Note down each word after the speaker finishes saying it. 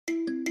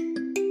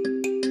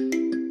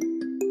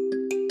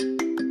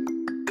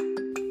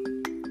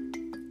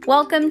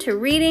Welcome to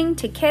Reading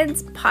to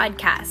Kids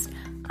podcast.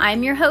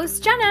 I'm your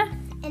host, Jenna.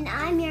 And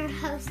I'm your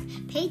host,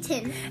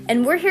 Peyton.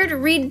 And we're here to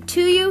read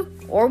to you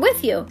or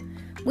with you.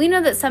 We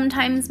know that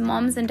sometimes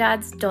moms and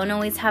dads don't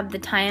always have the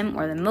time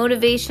or the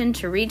motivation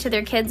to read to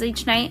their kids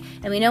each night,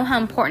 and we know how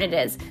important it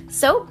is.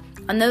 So,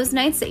 on those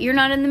nights that you're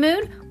not in the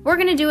mood, we're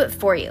going to do it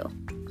for you.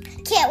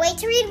 Can't wait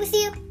to read with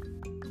you.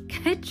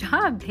 Good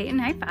job, Peyton.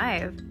 High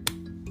five.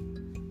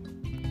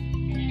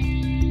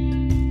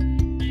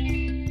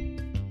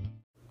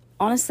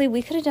 Honestly,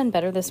 we could have done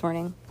better this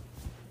morning.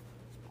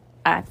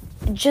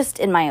 Just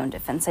in my own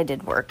defense, I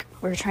did work.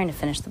 We were trying to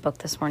finish the book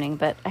this morning,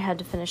 but I had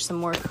to finish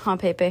some work. Huh,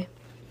 Pepe?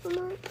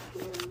 I'm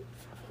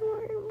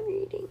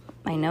reading.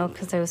 I know,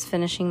 because I was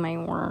finishing my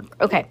work.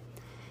 Okay.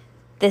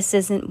 This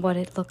Isn't What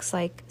It Looks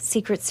Like.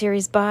 Secret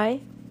series by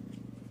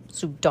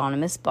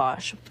Pseudonymous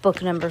Bosch.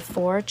 Book number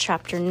 4,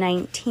 chapter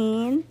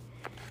 19,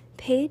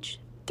 page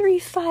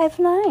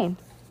 359.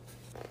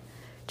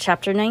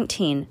 Chapter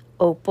 19,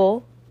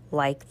 Opal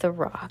Like the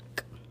Rock.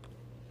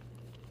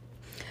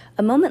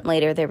 A moment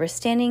later, they were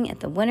standing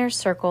at the winner's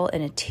circle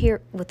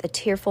with a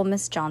tearful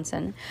Miss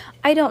Johnson.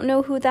 I don't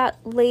know who that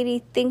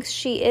lady thinks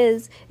she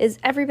is. Is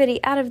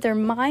everybody out of their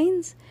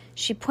minds?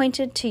 She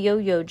pointed to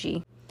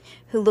Yo-Yoji,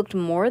 who looked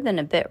more than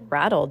a bit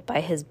rattled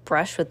by his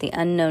brush with the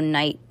unknown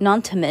knight,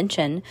 not to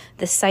mention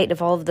the sight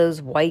of all of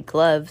those white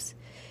gloves.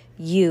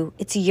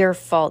 It's your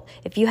fault.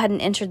 If you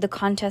hadn't entered the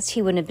contest,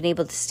 he wouldn't have been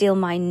able to steal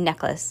my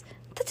necklace.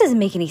 That doesn't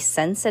make any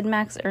sense, said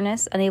Max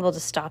Ernest, unable to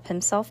stop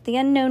himself. The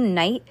unknown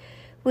knight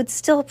would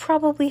still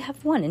probably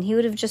have won, and he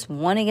would have just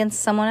won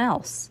against someone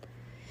else.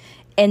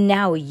 And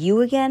now you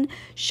again?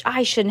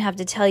 I shouldn't have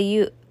to tell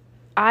you.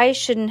 I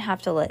shouldn't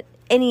have to let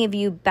any of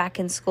you back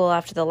in school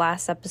after the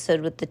last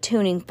episode with the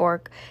tuning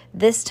fork.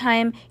 This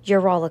time,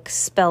 you're all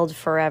expelled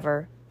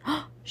forever.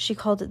 She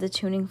called it the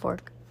tuning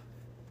fork,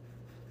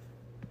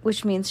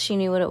 which means she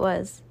knew what it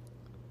was.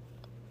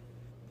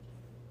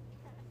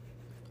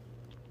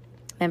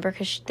 Remember,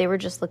 because they were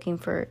just looking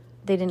for,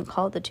 they didn't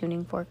call it the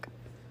tuning fork.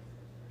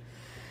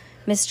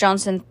 Miss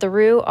Johnson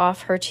threw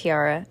off her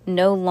tiara.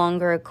 No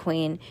longer a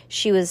queen.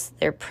 She was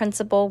their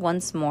principal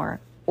once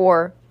more,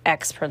 or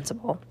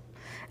ex-principal.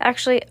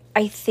 Actually,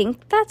 I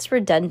think that's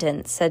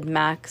redundant, said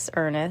Max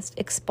Ernest.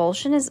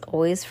 Expulsion is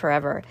always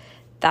forever.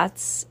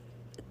 That's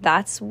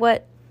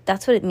what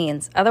it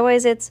means.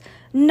 Otherwise, it's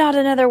not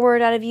another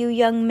word out of you,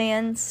 young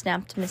man,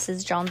 snapped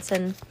Mrs.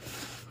 Johnson.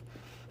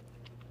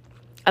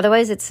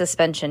 Otherwise, it's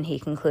suspension, he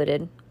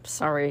concluded.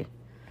 Sorry.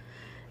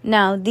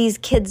 Now, these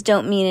kids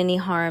don't mean any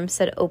harm,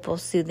 said Opal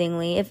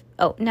soothingly. If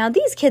they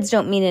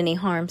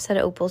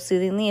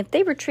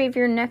retrieve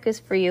your necklace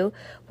for you,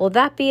 will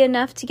that be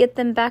enough to get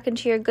them back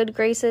into your good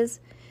graces?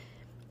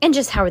 And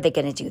just how are they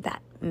going to do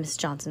that? Miss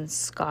Johnson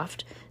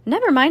scoffed.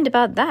 Never mind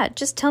about that.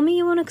 Just tell me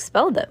you won't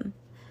expel them.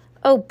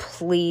 Oh,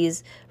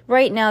 please.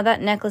 Right now, that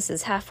necklace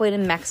is halfway to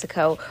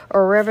Mexico,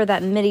 or wherever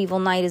that medieval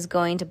knight is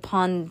going to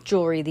pawn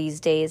jewelry these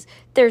days.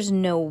 There's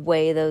no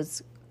way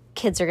those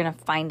kids are going to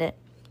find it.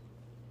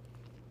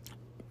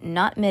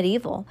 Not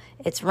medieval,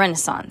 it's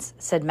Renaissance,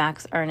 said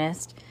Max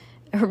Ernest.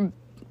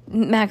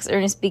 Max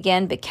Ernest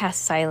began, but Cass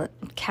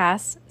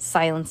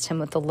silenced him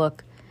with a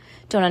look.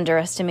 Don't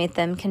underestimate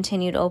them,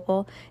 continued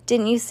Opal.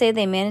 Didn't you say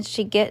they managed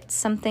to get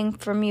something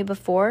from you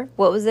before?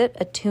 What was it,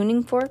 a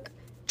tuning fork?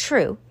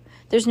 True.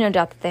 There's no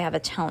doubt that they have a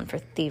talent for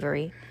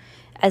thievery.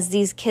 As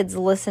these kids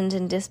listened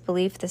in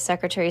disbelief, the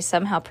secretary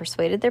somehow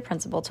persuaded their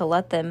principal to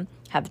let them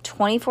have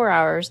 24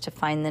 hours to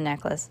find the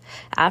necklace.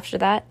 After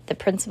that, the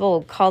principal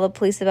would call the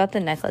police about the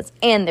necklace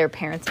and their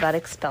parents about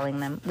expelling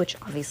them, which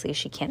obviously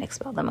she can't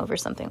expel them over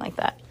something like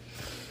that.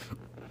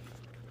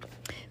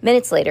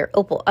 Minutes later,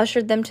 Opal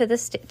ushered them to the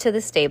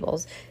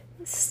stables.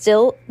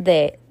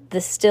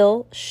 The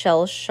still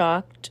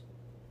shell-shocked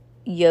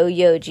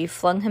Yo-Yoji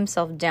flung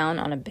himself down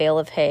on a bale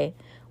of hay.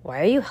 Why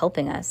are you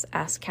helping us?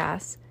 Asked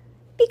Cass.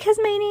 Because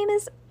my name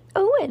is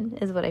Owen,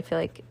 is what I feel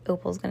like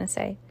Opal's going to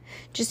say.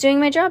 Just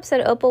doing my job,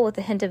 said Opal with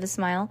a hint of a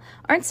smile.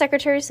 Aren't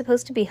secretaries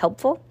supposed to be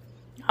helpful?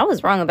 I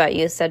was wrong about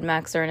you, said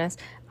Max Ernest.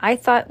 I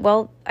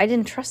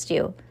didn't trust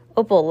you.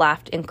 Opal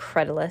laughed,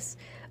 incredulous.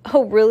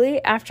 Oh,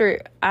 really?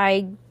 After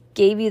I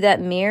gave you that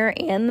mirror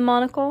and the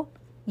monocle?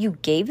 You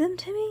gave them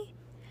to me?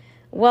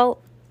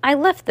 Well, I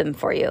left them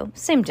for you.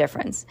 Same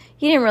difference.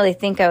 You didn't really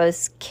think I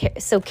was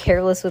so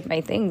careless with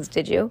my things,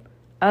 did you?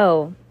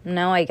 Oh,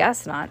 no, I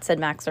guess not, said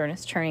Max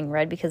Ernest, turning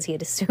red because he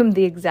had assumed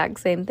the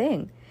exact same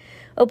thing.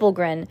 Opal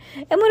grinned.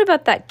 And what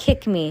about that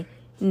kick me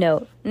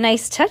note?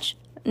 Nice touch,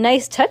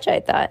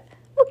 I thought.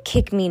 What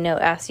kick me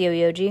note? Asked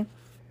Yo-Yoji.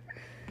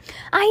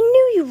 I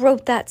knew you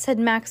wrote that, said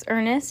Max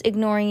Ernest,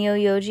 ignoring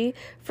Yo-Yoji.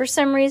 For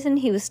some reason,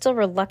 he was still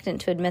reluctant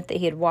to admit that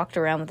he had walked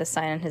around with a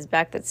sign on his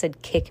back that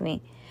said kick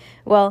me.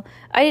 Well,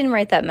 I didn't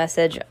write the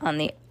message on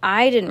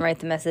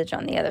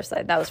the other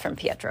side. That was from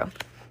Pietro.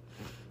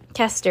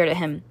 Cass stared at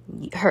him.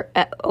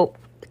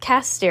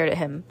 Cass stared at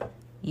him.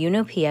 You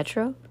know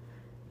Pietro?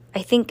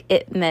 I think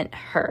it meant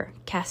her.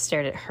 Cass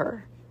stared at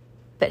her.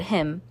 But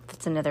him,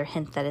 that's another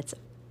hint that it's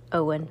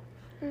Owen.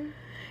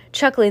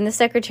 Chuckling, the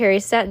secretary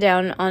sat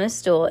down on a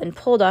stool and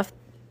pulled off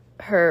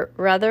her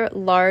rather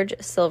large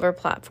silver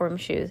platform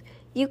shoes.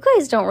 You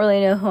guys don't really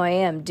know who I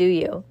am, do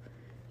you?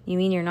 You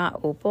mean you're not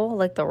Opal,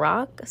 like the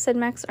Rock? Said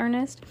Max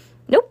Ernest.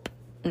 Nope,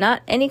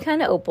 not any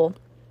kind of Opal.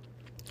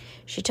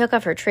 She took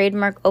off her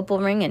trademark opal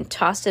ring and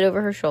tossed it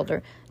over her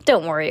shoulder.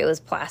 Don't worry, it was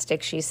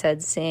plastic, she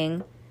said,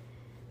 seeing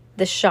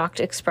the shocked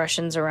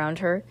expressions around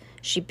her.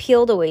 She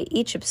peeled away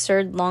each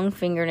absurd long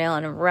fingernail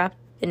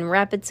in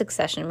rapid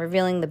succession,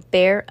 revealing the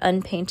bare,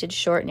 unpainted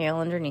short nail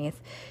underneath.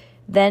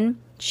 Then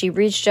she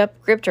reached up,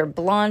 gripped her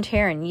blonde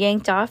hair, and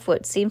yanked off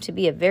what seemed to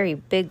be a very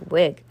big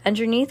wig.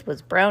 Underneath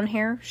was brown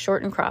hair,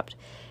 short and cropped.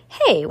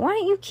 Hey, why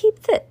don't you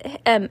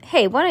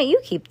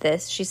keep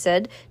this? She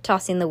said,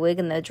 tossing the wig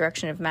in the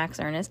direction of Max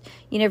Ernest.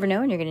 You never know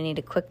when you're going to need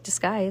a quick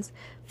disguise.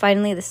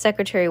 Finally, the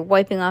secretary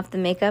wiping off the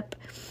makeup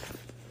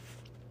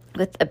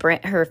with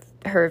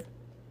her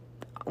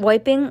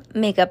wiping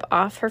makeup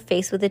off her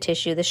face with a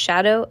tissue. The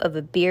shadow of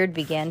a beard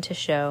began to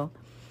show.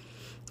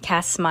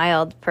 Cass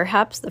smiled,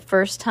 perhaps the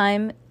first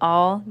time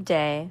all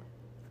day.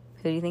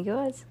 Who do you think it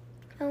was?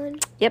 Owen.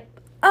 Yep,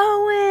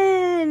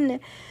 Owen!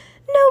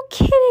 No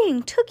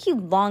kidding! Took you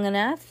long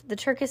enough. The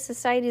Turkish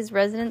Society's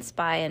resident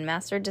spy and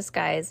master of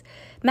disguise,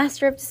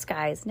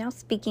 now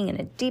speaking in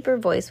a deeper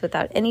voice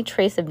without any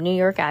trace of New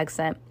York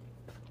accent.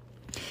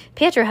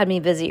 Pietro had me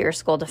visit your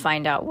school to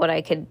find out what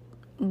I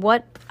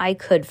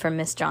could from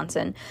Miss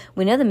Johnson.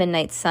 We know the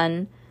Midnight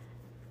Sun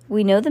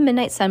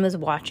was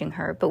watching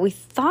her, but we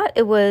thought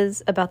it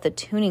was about the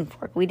tuning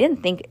fork. We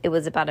didn't think it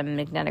was about a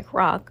magnetic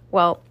rock.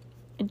 Well,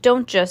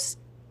 don't just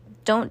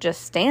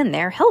stand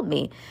there. Help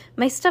me.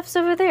 My stuff's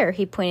over there.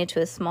 He pointed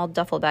to a small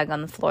duffel bag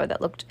on the floor that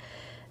looked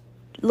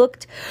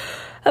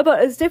about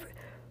as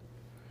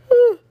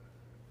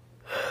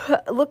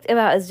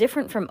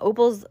different from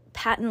Opal's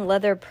patent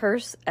leather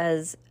purse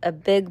as a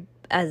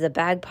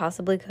bag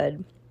possibly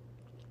could.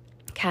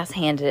 Cass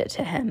handed it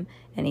to him,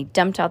 and he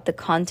dumped out the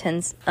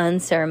contents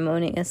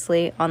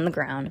unceremoniously on the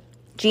ground.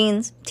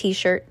 Jeans,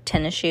 t-shirt,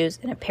 tennis shoes,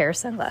 and a pair of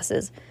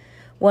sunglasses.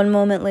 One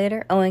moment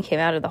later, Owen came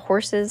out of the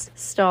horse's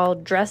stall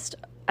dressed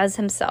as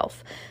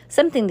himself,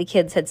 something the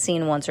kids had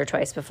seen once or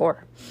twice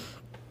before.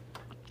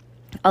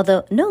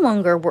 Although no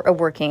longer a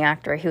working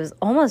actor, he was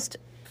almost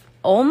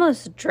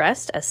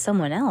dressed as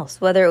someone else,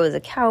 whether it was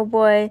a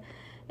cowboy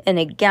in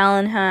a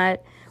gallon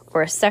hat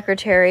or a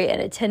secretary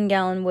in a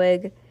 10-gallon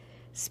wig.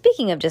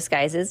 Speaking of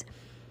disguises,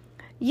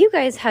 you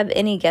guys have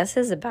any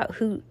guesses about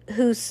who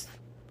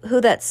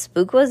that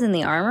spook was in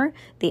the armor?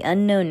 The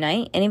unknown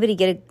knight? Anybody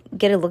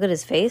get a look at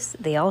his face?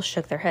 They all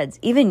shook their heads.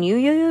 Even you,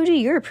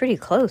 Yo-Yoji, you're pretty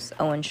close,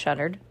 Owen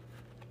shuddered.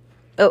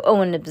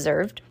 Owen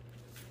observed.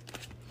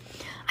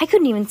 I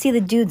couldn't even see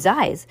the dude's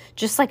eyes,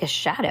 just like a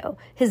shadow.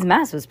 His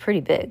mask was pretty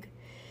big.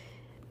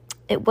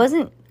 It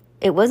wasn't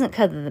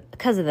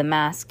because of the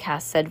mask,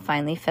 Cass said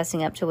finally,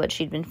 fessing up to what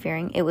she'd been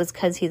fearing. It was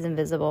because he's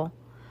invisible.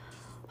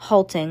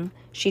 Halting,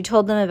 she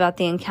told them about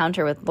the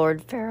encounter with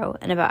Lord Pharaoh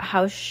and about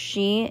how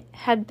she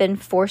had been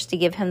forced to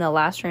give him the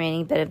last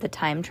remaining bit of the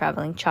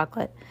time-traveling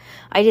chocolate.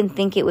 I didn't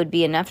think it would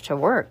be enough to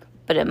work,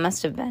 but it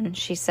must have been,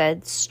 she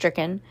said,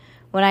 stricken.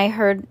 When I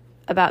heard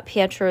about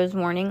Pietro's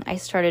warning, I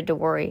started to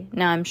worry.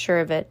 Now I'm sure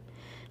of it.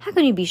 How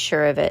can you be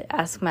sure of it?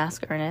 Asked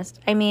Mask Ernest.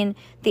 I mean,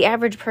 the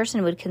average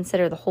person would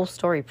consider the whole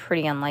story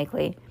pretty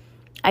unlikely.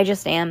 I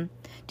just am.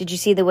 Did you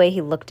see the way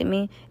he looked at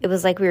me? It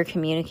was like we were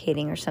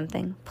communicating or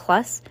something.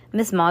 Plus,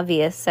 Miss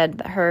Mavius said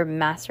that her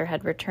master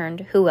had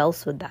returned. Who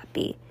else would that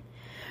be?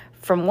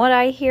 From what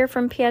I hear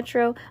from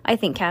Pietro, I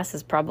think Cass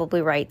is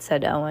probably right,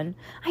 said Owen.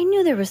 I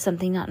knew there was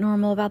something not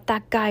normal about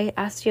that guy,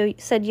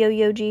 said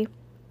Yo-Yoji.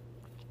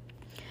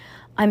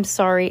 I'm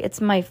sorry,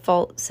 it's my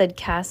fault, said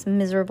Cass,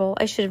 miserable.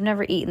 I should have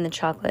never eaten the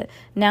chocolate.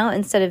 Now,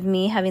 instead of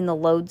me having the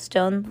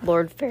lodestone,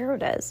 Lord Pharaoh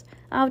does.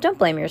 Oh, don't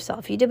blame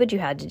yourself. You did what you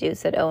had to do,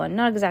 said Owen,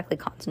 not exactly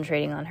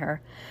concentrating on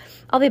her.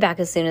 I'll be back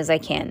as soon as I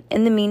can.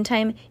 In the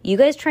meantime, you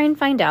guys try and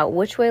find out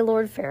which way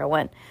Lord Pharaoh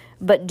went.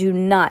 But do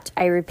not,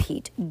 I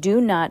repeat, do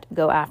not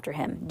go after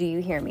him. Do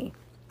you hear me?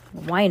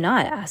 Why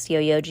not? Asked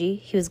Yo-Yoji.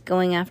 He was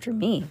going after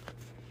me.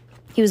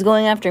 He was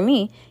going after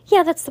me?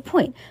 Yeah, that's the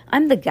point.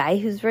 I'm the guy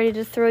who's ready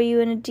to throw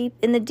you in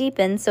the deep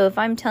end, so if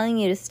I'm telling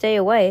you to stay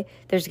away,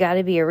 there's got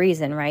to be a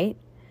reason, right?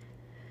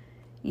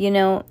 You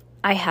know,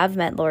 I have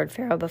met Lord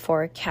Pharaoh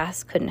before,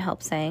 Cass couldn't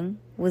help saying.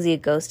 Was he a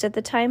ghost at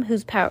the time?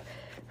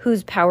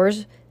 Whose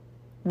powers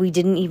we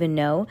didn't even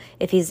know?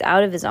 If he's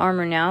out of his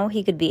armor now,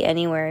 he could be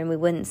anywhere and we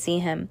wouldn't see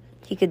him.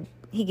 He could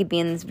be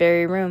in this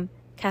very room.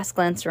 Cass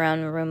glanced around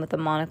the room with the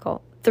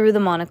monocle. Through the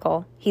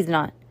monocle. He's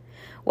not.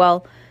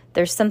 Well,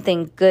 there's some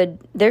good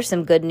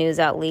news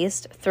at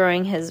least.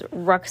 Throwing his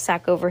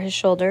rucksack over his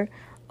shoulder,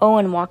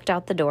 Owen walked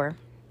out the door.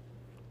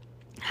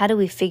 How do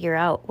we figure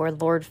out where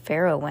Lord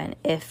Pharaoh went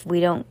if we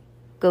don't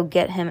go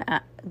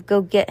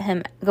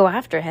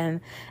after him?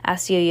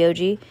 Asked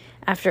Yo-Yoji.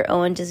 After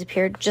Owen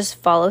disappeared, just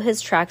follow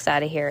his tracks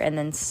out of here and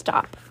then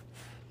stop.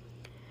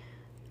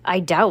 I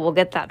doubt we'll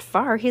get that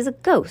far. He's a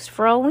ghost.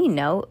 For all we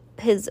know,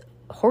 his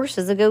horse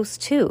is a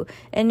ghost too,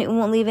 and it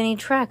won't leave any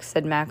tracks,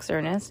 said Max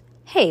Ernest.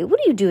 Hey, what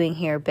are you doing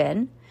here,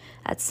 Ben?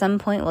 At some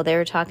point while they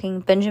were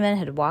talking, Benjamin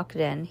had walked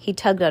in. He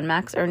tugged on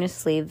Max Ernest's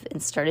sleeve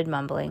and started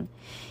mumbling.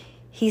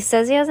 He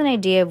says he has an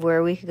idea of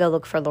where we could go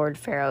look for Lord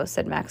Pharaoh,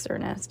 said Max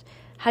Ernest.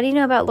 How do you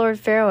know about Lord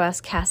Pharaoh?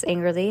 Asked Cass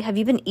angrily. Have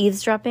you been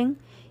eavesdropping?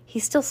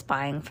 He's still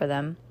spying for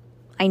them.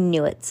 I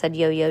knew it, said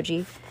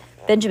Yo-Yoji.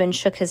 Benjamin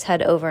shook his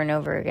head over and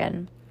over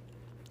again.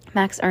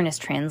 Max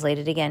Ernest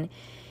translated again.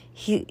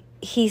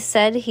 He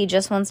said he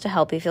just wants to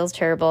help. He feels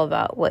terrible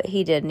about what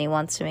he did and he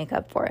wants to make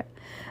up for it.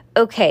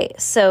 Okay,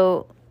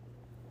 so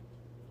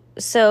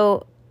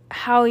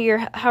how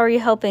are you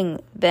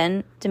helping,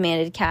 Ben?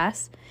 Demanded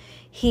Cass.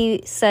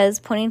 He says,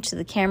 pointing to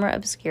the camera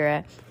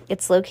obscura,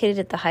 it's located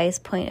at the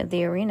highest point of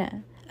the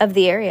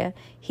area.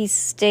 He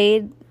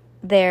stayed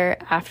there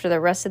after the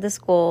rest of the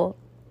school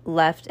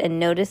left and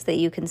noticed that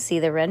you can see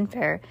the Ren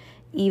Fair,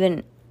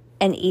 even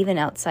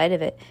outside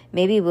of it.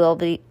 Maybe we'll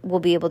be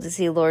able to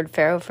see Lord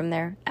Pharaoh from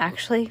there.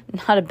 Actually,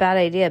 not a bad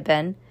idea,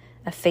 Ben.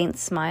 A faint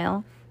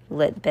smile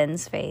lit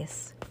Ben's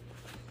face.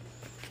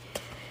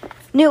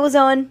 Knew it was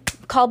on.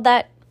 Called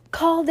it.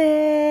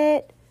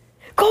 And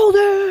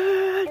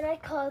I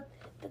called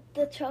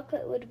the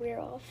chocolate would wear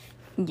off.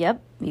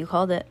 Yep, you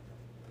called it.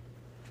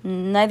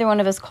 Neither one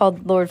of us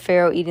called Lord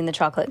Pharaoh eating the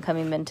chocolate and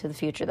coming into the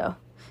future, though.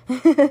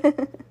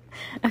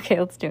 Okay,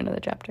 let's do another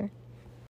chapter.